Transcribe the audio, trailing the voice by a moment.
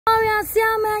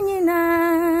siamenyina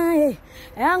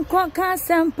enko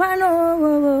kasempano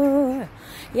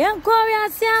yenko ya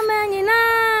siamenyina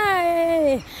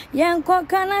yenko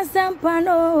kana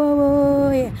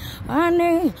sempano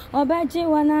ane obaji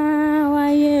wana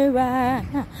wayira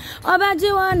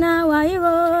obaji wana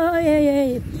wayiro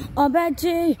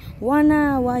obaji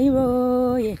wana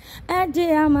wayiro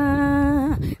edi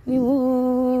ama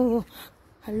miwo.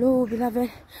 Hello, beloved.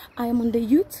 I am on the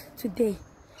youth today.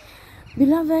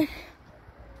 Beloved,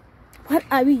 what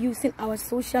are we using our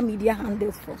social media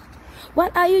handles for?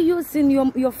 What are you using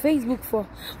your Facebook for?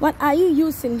 What are you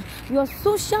using your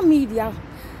social media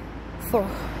for?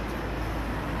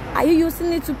 Are you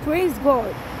using it to praise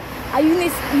God? Are you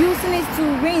using it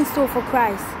to reign so for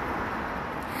Christ?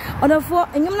 Or therefore,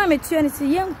 and you're not mature and say,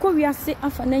 young Korea say, I'm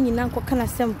for nanny nanko kana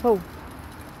sempo.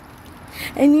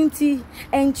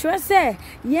 And trust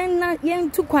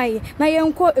yen too quiet. Now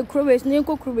you call a crowes, no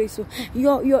crowes.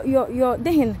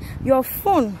 Your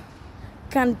phone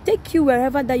can take you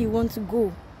wherever that you want to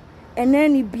go. And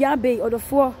then it be or the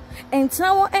four and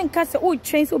now and cast old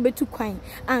trains will be too quiet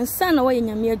and son away in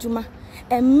your mere juma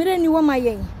and mirren you my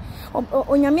yang.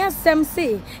 On your mere sam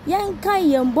say, young kai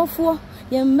yan bofo,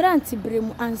 yan branty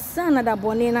brim and son of the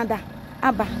bonena da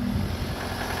abba.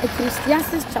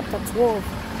 Ecclesiastes chapter 12.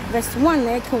 Verse 1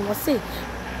 will say,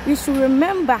 we should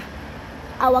remember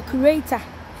our Creator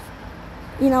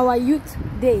in our youth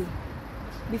day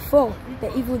before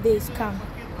the evil days come.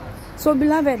 So,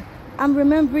 beloved, I'm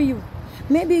remembering you.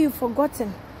 Maybe you've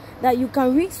forgotten that you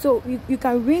can reach so you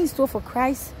can reign so for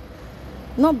Christ,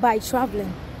 not by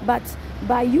traveling, but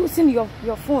by using your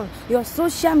phone, your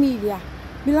social media.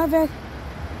 Beloved,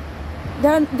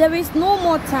 there is no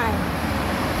more time.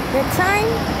 The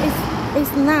time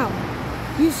is now.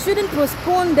 You shouldn't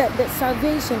postpone the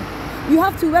salvation. You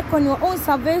have to work on your own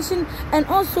salvation and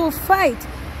also fight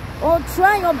or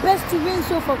try your best to win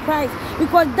so for Christ,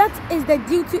 because that is the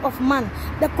duty of man.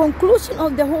 The conclusion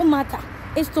of the whole matter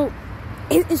is to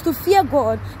fear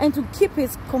God and to keep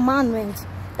his commandments.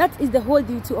 That is the whole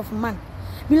duty of man.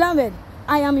 Beloved,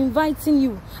 I am inviting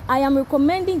you. I am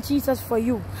recommending Jesus for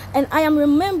you. And I am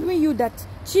remembering you that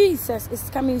Jesus is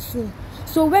coming soon.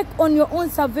 So work on your own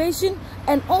salvation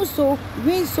and also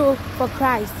win soul for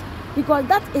Christ, because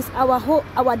that is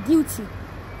our duty.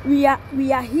 We are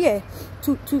here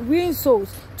to win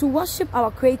souls, to worship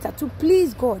our Creator, to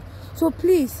please God. So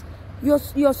please,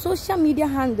 your social media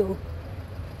handle,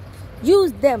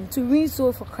 use them to win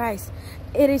soul for Christ.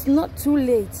 It is not too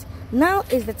late. Now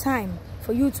is the time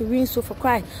for you to win soul for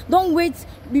Christ. Don't wait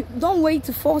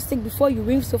to fall sick before you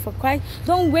win soul for Christ.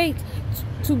 Don't wait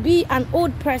to be an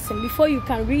old person before you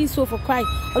can win soul for Christ.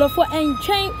 Or for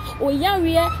enchain or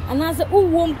yaria and as a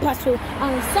womb paso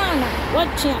and sana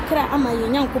watching a cra ama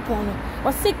yankopono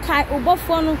or sick kai or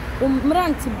bofono or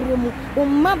mranti bremu or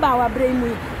mabawa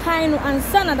bremu kaino and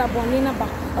sana da bonina ba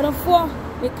or for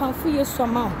we can fool you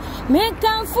some more. Me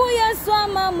can fool you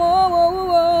some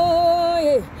more.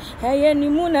 Hey, ni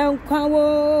muna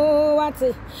kwawo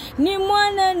wate ni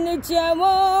mwana ni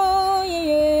jawo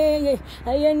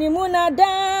hey ni muna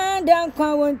danda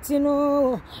kwawo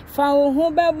ntino fa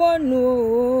wo bebo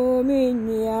no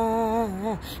minya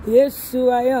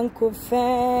Yesu ayanko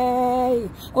fe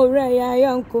ore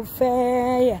ayanko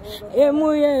fe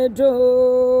emu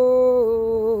yedo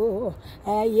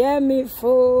ayemi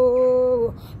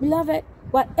fo. Beloved,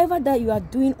 whatever that you are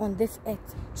doing on this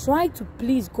earth, try to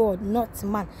please God, not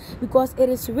man, because it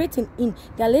is written in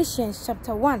Galatians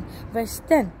chapter 1 verse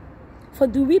 10, for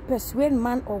do we persuade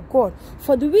man or God?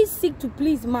 For do we seek to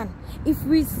please man? If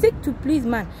we seek to please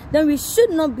man, then we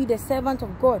should not be the servant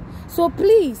of God. So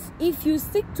please, if you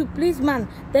seek to please man,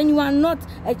 then you are not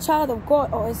a child of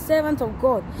God or a servant of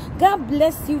God. God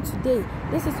bless you today.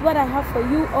 This is what I have for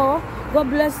you all. God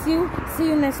bless you. See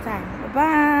you next time.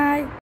 Bye-bye.